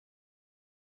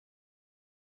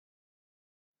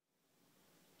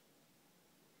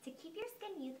keep your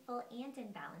skin youthful and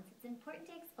in balance, it's important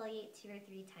to exfoliate 2 or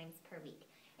 3 times per week.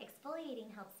 Exfoliating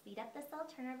helps speed up the cell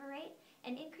turnover rate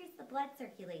and increase the blood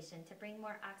circulation to bring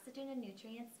more oxygen and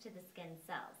nutrients to the skin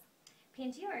cells.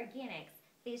 Pangea Organics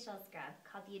facial scrub,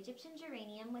 called the Egyptian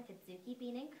Geranium with Adzuki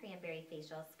bean and Cranberry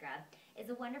facial scrub, is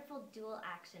a wonderful dual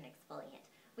action exfoliant,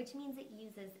 which means it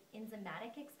uses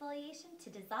enzymatic exfoliation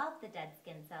to dissolve the dead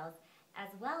skin cells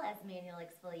as well as manual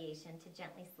exfoliation to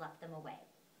gently slough them away.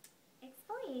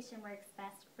 Exfoliation works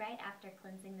best right after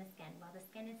cleansing the skin while the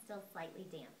skin is still slightly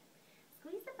damp.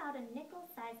 Squeeze about a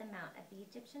nickel-size amount of the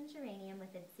Egyptian Geranium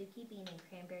with Adzuki bean and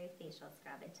Cranberry facial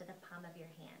scrub into the palm of your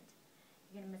hand.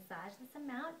 You're going to massage this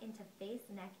amount into face,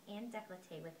 neck, and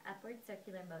décolleté with upward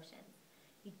circular motions.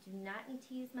 You do not need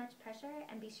to use much pressure,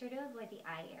 and be sure to avoid the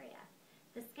eye area.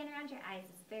 The skin around your eyes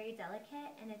is very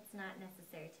delicate and it's not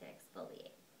necessary to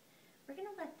exfoliate. We're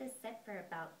going to let this sit for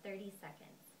about 30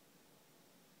 seconds.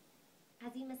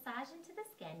 As you massage into the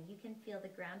skin, you can feel the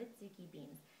grounded Adzuki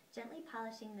beans gently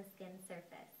polishing the skin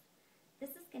surface.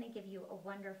 This is going to give you a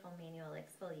wonderful manual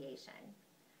exfoliation.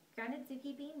 Grounded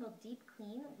Adzuki bean will deep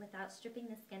clean without stripping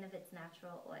the skin of its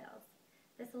natural oils.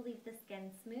 This will leave the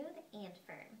skin smooth and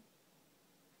firm.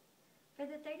 For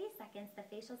the 30 seconds the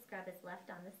facial scrub is left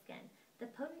on the skin,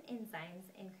 the potent enzymes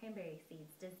in cranberry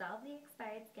seeds dissolve the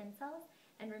expired skin cells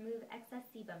and remove excess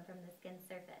sebum from the skin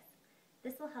surface.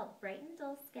 This will help brighten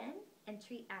dull skin and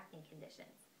treat acne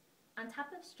conditions. On top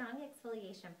of strong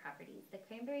exfoliation properties, the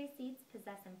cranberry seeds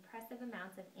possess impressive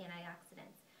amounts of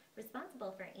antioxidants,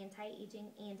 responsible for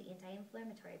anti-aging and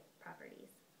anti-inflammatory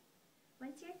properties.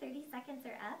 Once your 30 seconds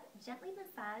are up, gently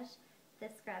massage the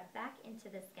scrub back into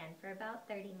the skin for about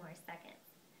 30 more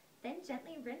seconds. Then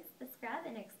gently rinse the scrub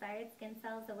and expired skin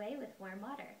cells away with warm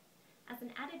water. As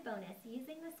an added bonus,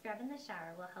 using the scrub in the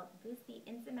shower will help boost the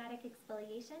enzymatic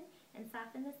exfoliation and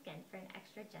soften the skin for an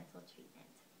extra gentle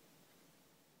treatment.